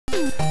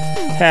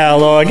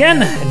Hello again,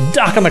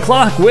 Doc on the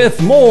clock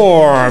with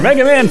more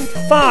Mega Man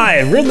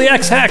 5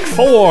 RidleyX Hack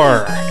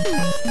 4.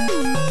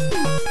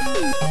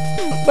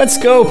 Let's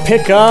go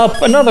pick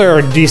up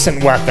another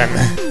decent weapon.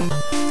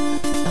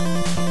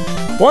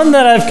 One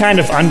that I've kind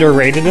of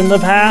underrated in the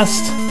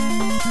past.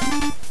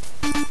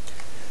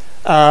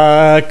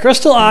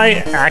 Crystal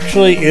Eye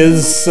actually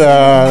is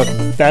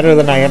better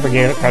than I ever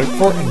gave it credit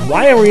for. And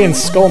why are we in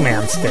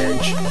Skullman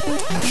stage?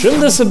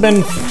 Shouldn't this have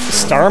been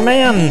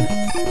Starman?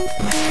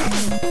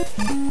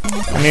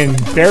 I mean,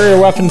 barrier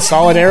weapon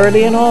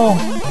solidarity and all?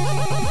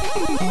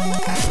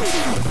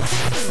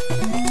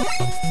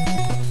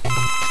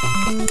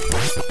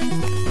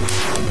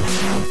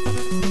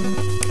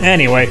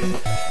 Anyway,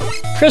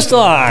 Crystal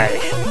Eye.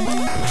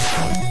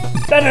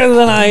 Better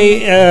than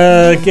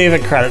I gave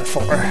it credit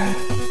for.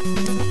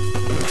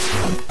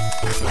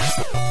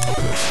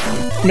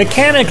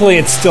 Mechanically,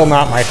 it's still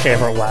not my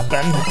favorite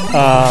weapon.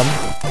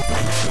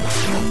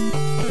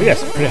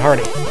 Yes, pretty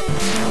hardy.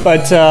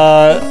 But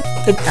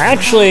it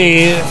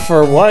actually,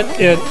 for what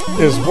it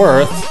is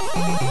worth,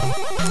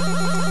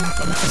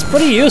 it's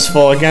pretty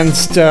useful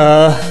against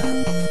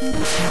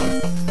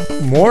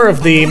more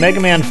of the Mega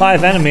Man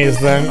 5 enemies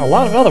than a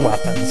lot of other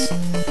weapons.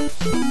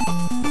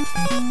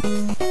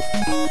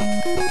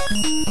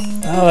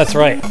 Oh, that's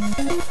right.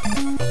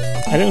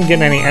 I didn't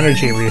get any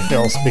energy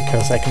refills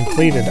because I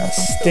completed a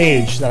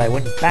stage that I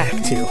went back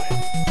to.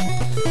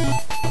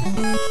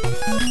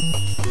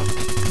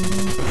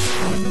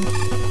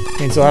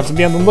 Means I'll have to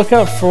be on the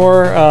lookout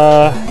for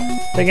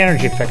big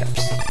energy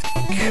pickups.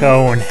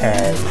 Cone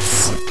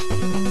heads.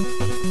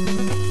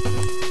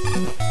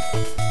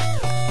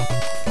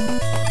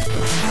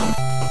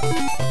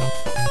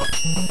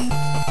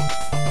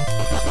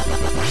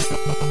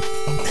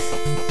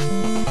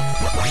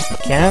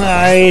 Can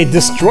I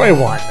destroy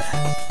one?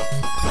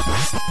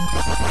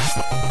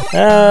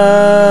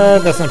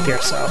 Doesn't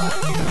appear so.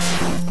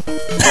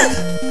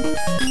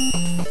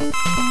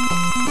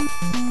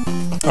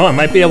 Oh, I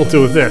might be able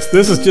to with this.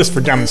 This is just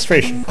for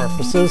demonstration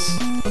purposes.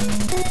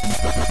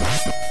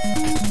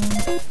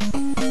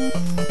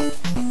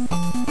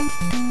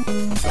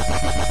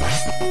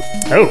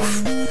 Oh,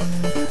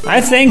 I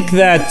think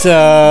that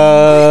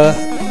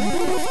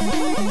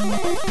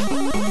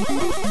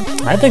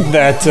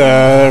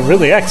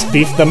RidleyX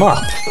beefed them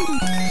up.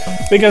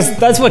 Because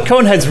that's what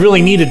Coneheads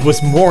really needed,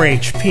 was more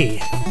HP.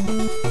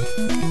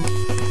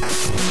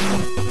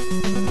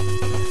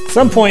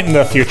 Some point in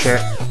the future.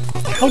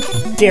 How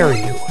dare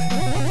you?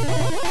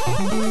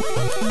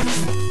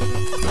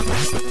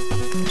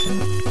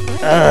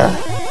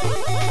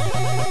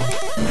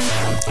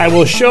 I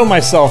will show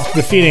myself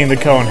defeating the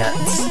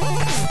Coneheads.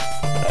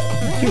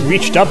 You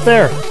reached up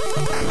there?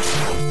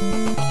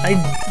 I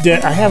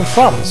have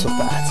problems with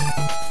that.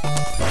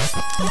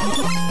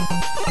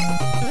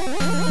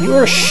 You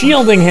are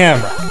shielding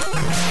him!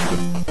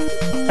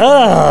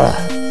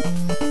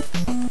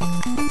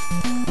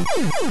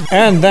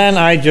 And then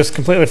I just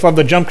completely flubbed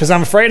the jump because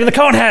I'm afraid of the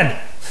Conehead!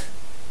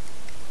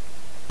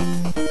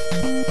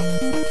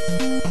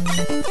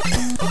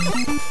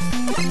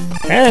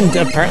 And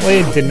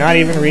apparently did not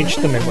even reach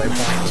the midway point.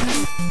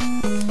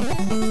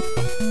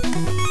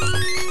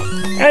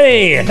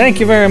 Hey, thank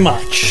you very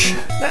much.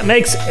 That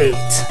makes 8.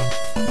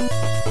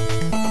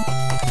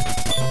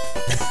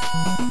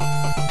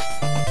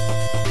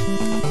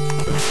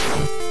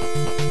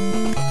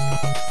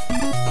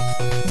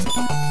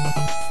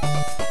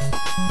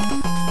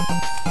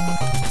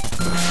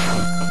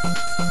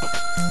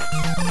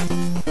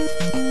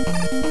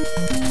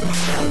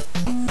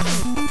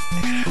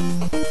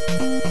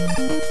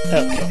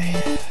 Okay.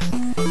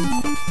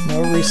 No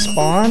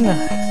respawn.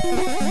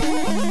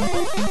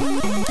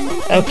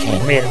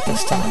 Okay, made it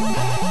this time.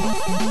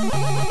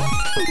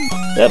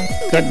 Yep,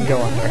 couldn't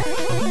go under.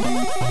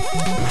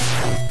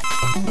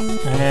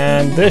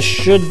 And this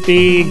should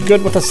be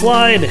good with a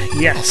slide.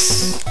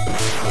 Yes.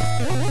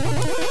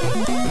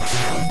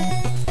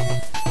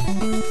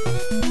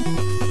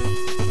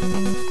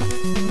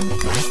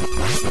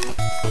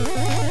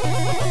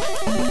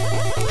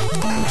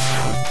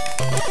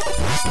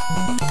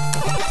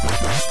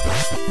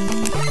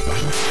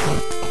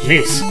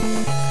 Jeez.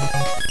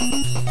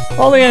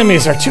 All the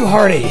enemies are too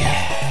hardy.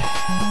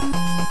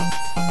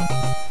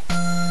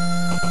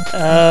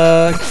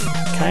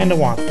 Kinda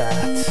want that.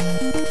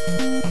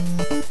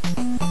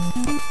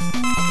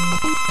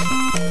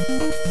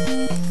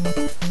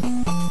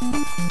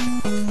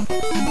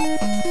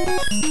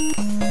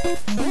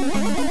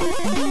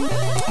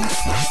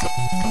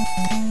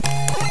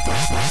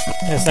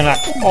 Yes, they're not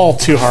all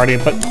too hardy,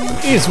 but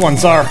these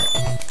ones are.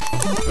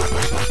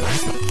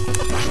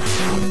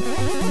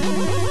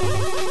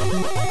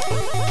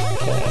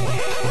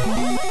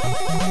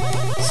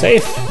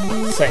 Safe,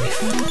 safe.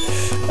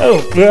 Oh,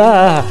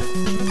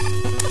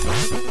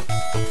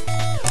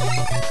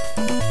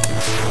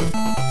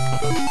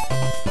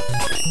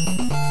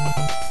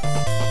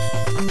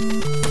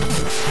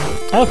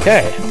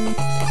 okay.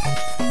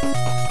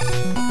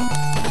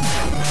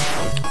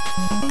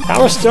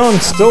 Power Stone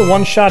still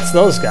one-shots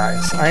those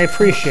guys. I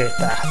appreciate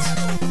that.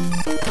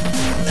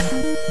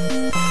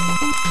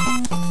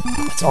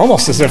 It's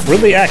almost as if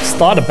RidleyX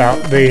thought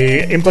about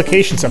the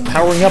implications of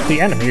powering up the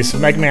enemies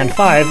of Mega Man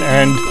 5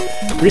 and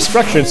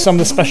restructured some of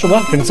the special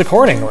weapons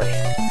accordingly.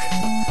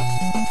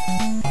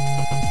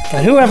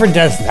 But whoever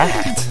does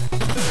that?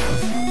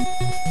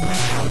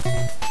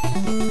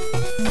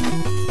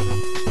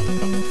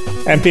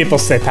 And people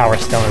say Power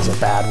Stone is a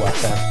bad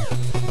weapon.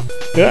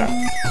 Yeah.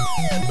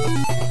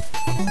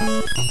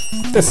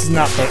 This is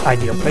not the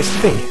ideal place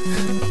to be.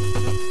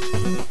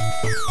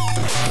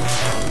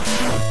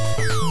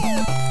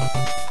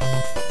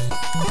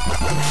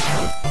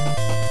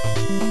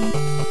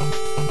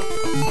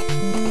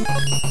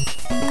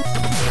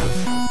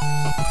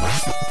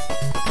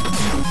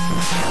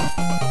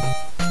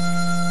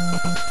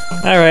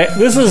 Alright,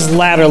 this is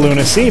ladder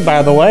lunacy,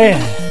 by the way.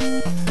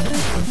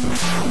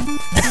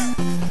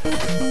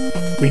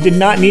 We did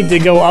not need to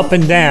go up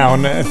and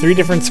down 3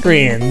 different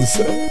screens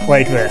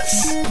like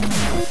this.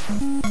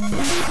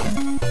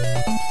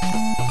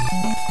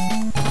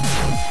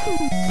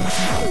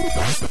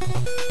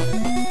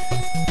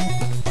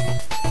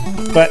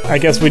 But I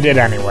guess we did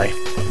anyway.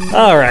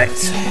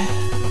 Alright.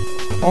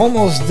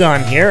 Almost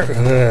done here.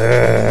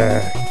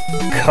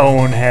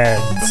 Cone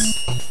heads.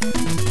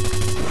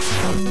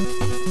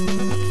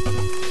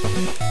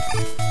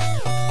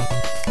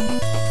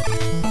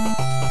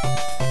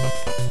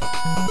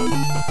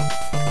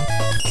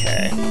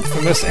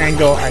 From this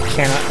angle, I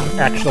cannot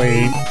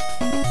actually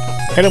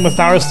hit him with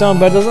Power Stone,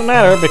 but it doesn't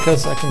matter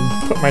because I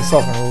can put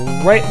myself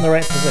right in the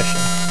right position.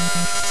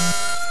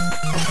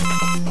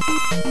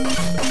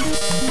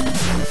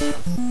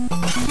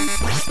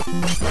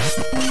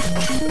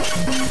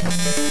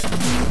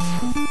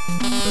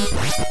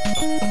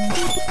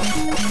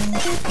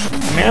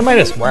 I mean, I might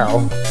as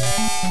well.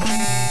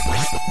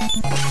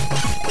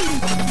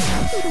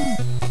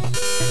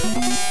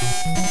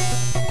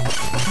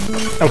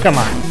 Oh, come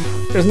on.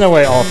 There's no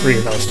way all 3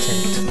 of those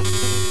tinked.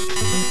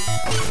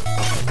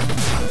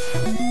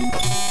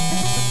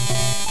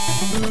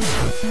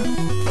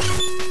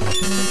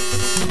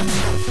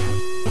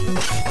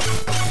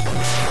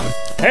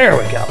 There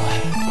we go.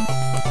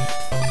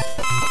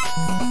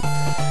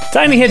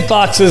 Tiny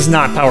hitboxes,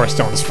 not Power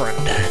Stone's friend.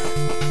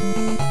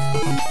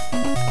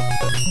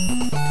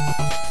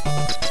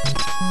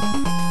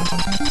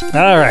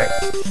 Alright.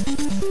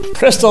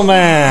 Crystal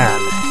Man.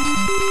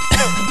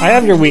 I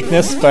have your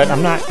weakness, but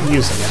I'm not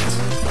using it.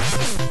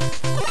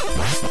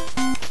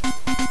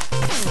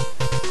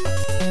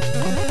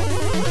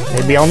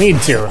 Maybe I'll need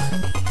to.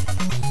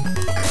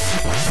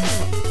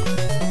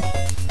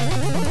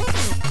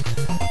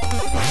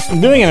 I'm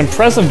doing an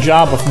impressive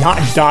job of not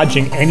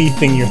dodging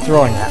anything you're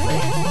throwing at me.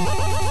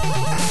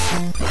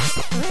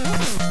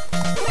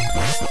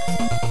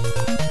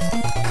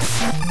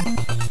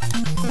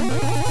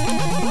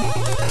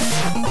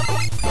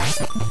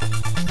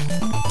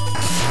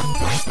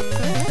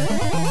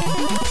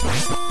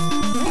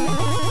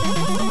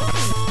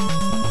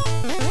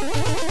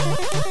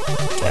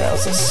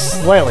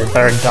 Slightly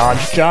better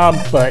dodge job,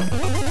 but it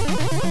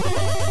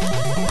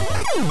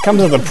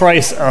comes at the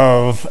price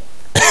of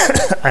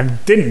I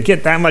didn't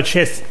get that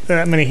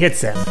many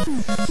hits in.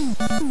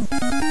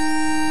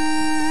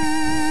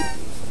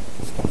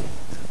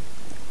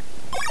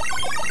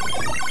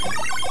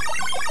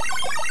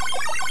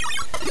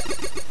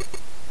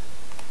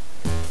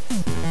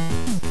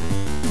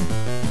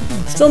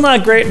 Still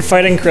not great at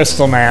fighting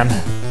Crystal Man.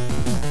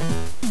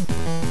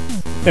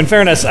 In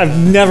fairness, I've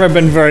never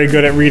been very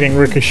good at reading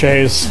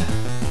ricochets.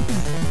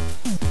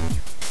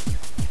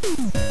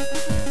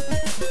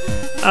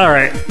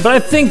 Alright, but I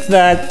think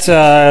that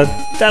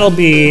that'll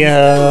be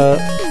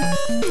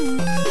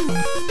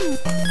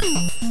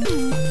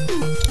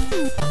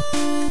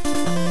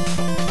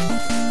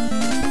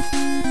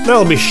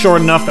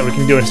short enough that we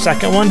can do a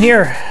second one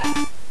here.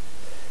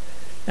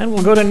 And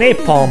we'll go to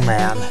Napalm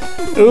Man,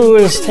 who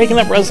is taking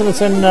up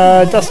residence in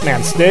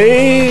Dustman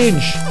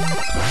stage.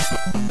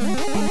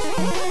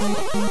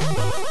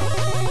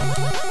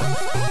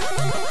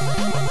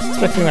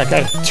 Expecting that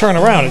guy to turn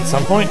around at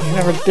some point, he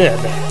never did.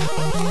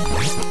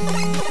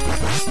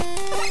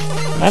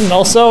 And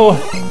also,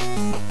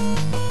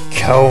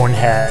 cone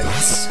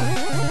heads.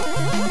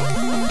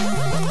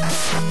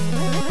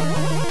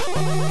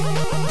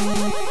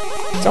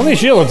 Some of these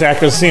shield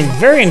attackers seem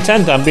very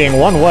intent on being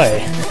one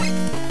way.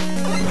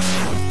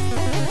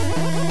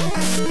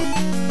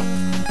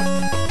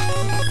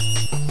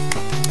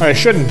 I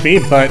shouldn't be,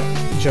 but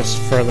just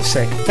for the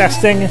sake of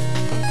testing.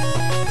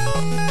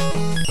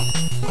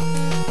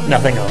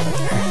 Nothing over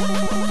there.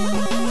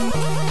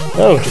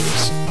 Oh,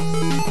 jeez.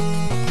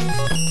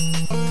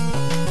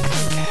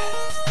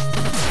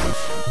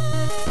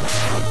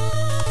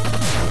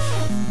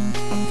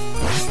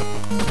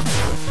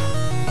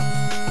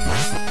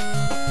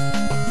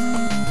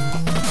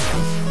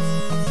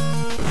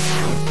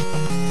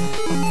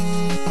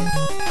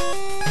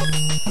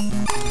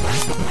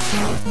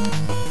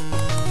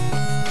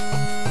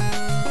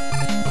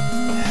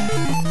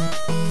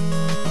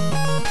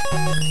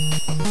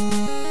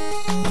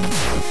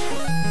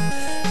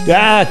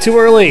 Ah, too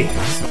early.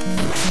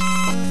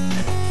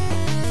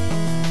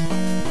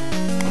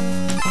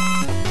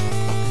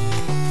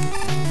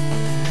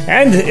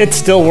 And it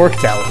still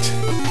worked out.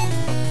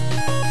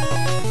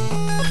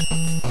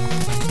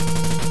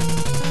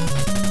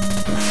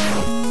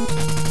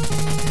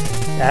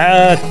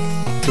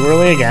 Too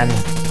early again.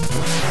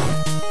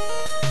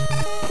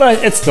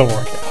 But it still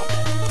worked out.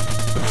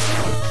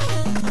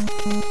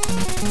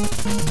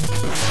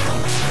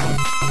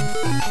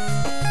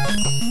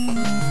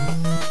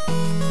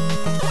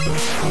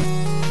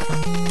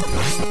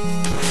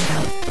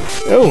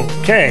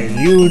 Okay,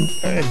 you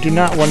do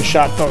not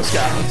one-shot those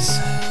guys.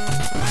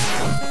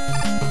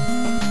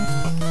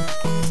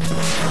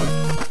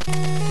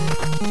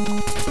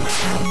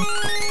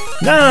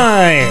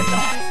 Nine!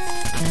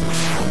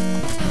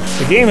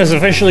 The game has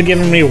officially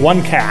given me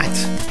one cat.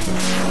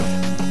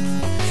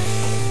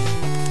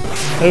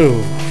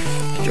 Oh,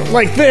 don't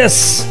like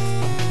this!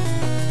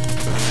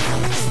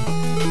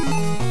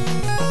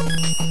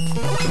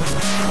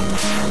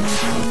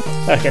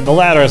 Okay, the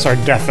ladders are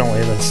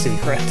definitely the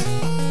secret.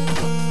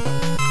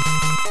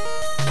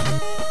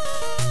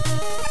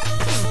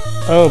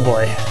 Oh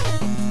boy.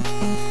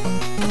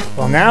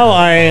 Well, now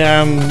I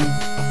am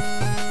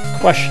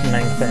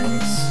questioning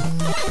things.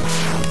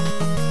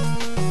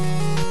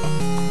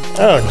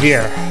 Oh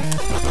dear.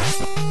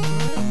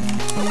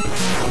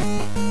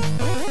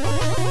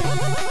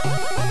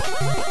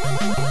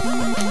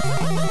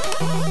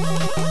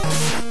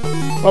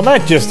 Well,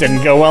 that just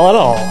didn't go well at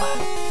all.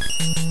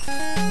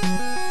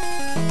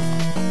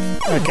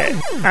 Okay,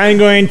 I'm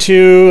going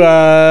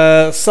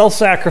to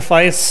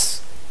self-sacrifice.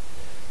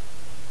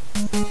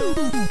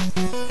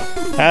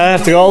 I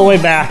have to go all the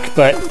way back,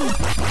 but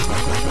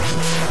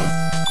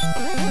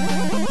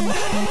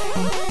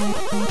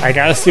I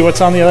gotta see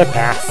what's on the other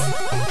path.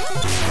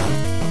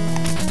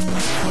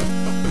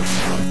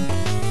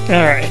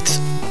 Alright.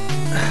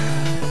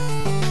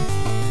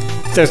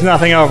 There's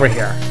nothing over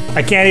here.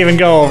 I can't even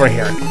go over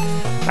here.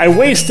 I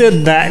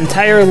wasted that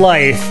entire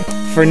life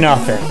for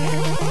nothing.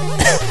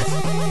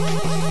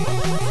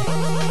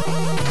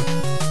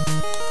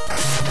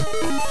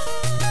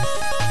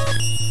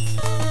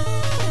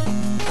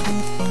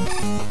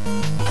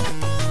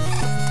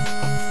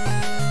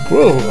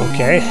 Whoa,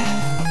 okay.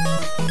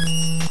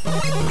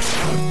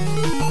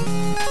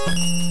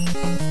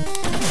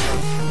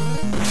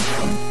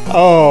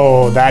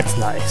 Oh, that's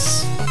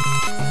nice.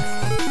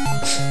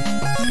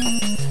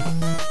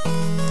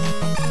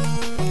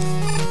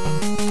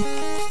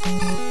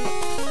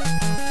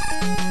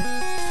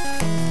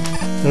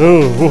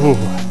 Ooh.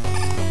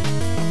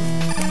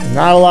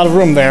 Not a lot of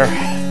room there.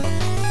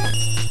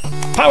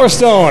 Power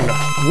Stone!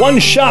 One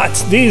shot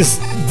these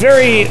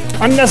very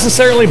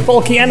unnecessarily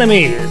bulky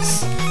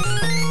enemies.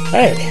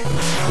 Hey,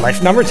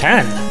 life number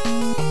 10.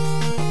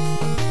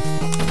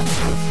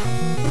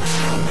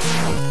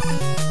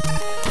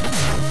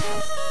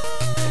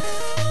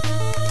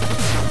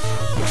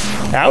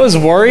 I was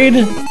worried,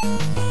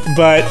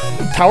 but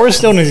Power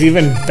Stone is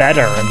even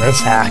better in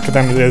this hack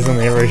than it is in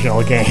the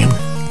original game.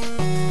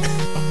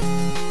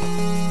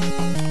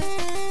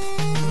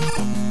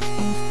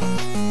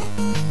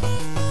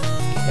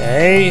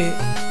 Okay,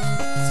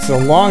 it's a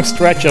long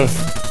stretch of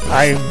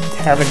I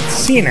haven't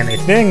seen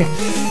anything.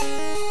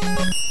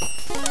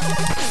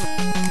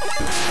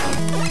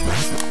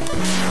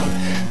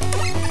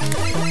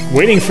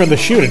 Waiting for the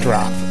shoe to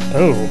drop.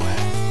 Oh.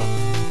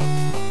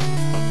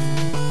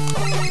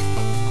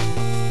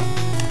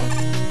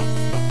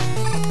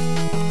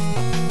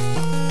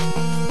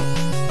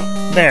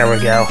 There we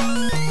go.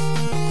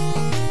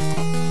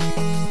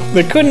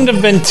 There couldn't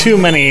have been too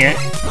many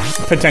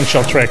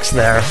potential tricks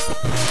there.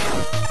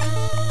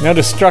 No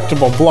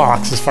destructible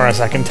blocks as far as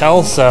I can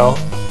tell, so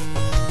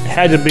it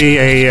had to be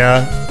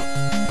a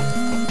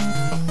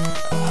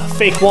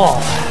fake wall.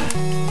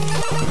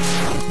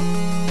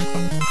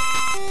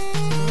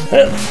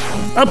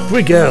 Up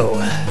we go.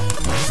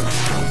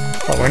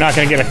 But we're not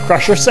going to get a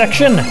crusher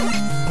section?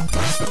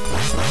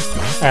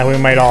 We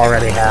might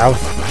already have,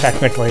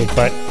 technically,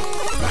 but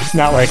it's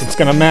not like it's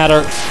going to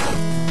matter.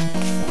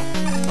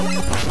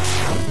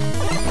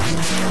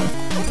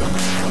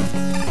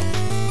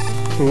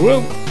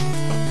 Whoa.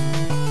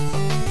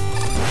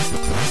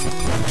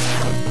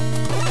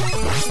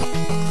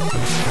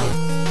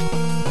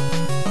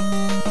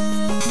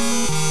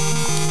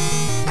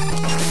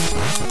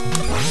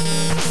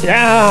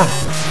 Yeah!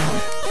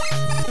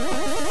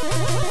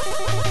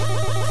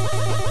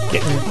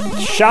 Getting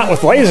shot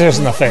with lasers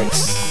in the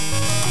face.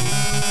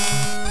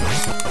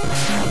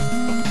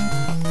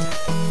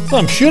 So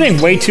I'm shooting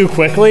way too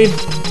quickly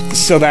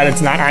so that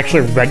it's not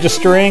actually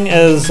registering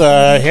as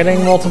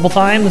hitting multiple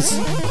times.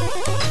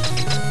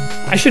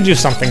 I should do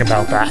something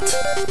about that.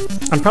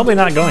 I'm probably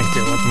not going to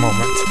at the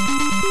moment.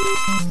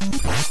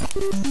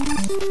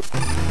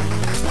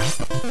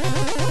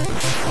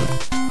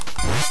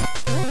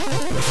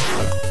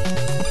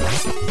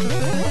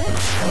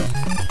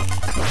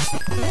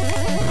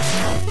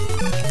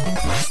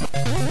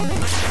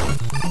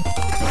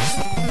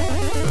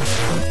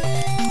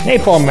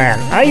 Napalm Man,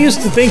 I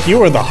used to think you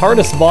were the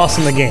hardest boss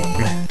in the game.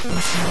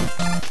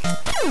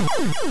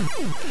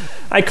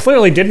 I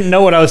clearly didn't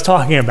know what I was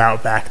talking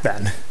about back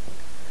then.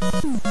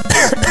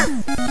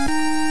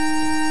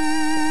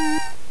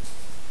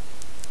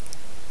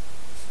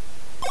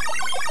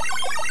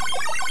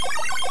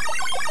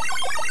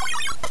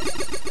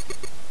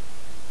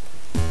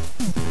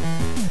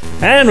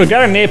 And we've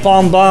got a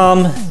napalm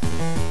bomb.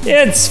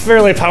 It's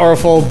fairly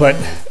powerful, but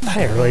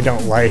I really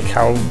don't like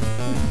how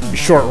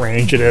short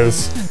range it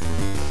is.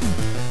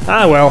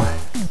 Ah well,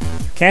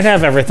 can't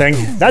have everything.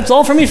 That's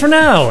all for me for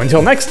now.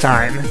 Until next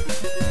time,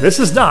 this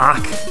is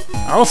Doc.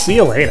 I'll see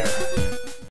you later.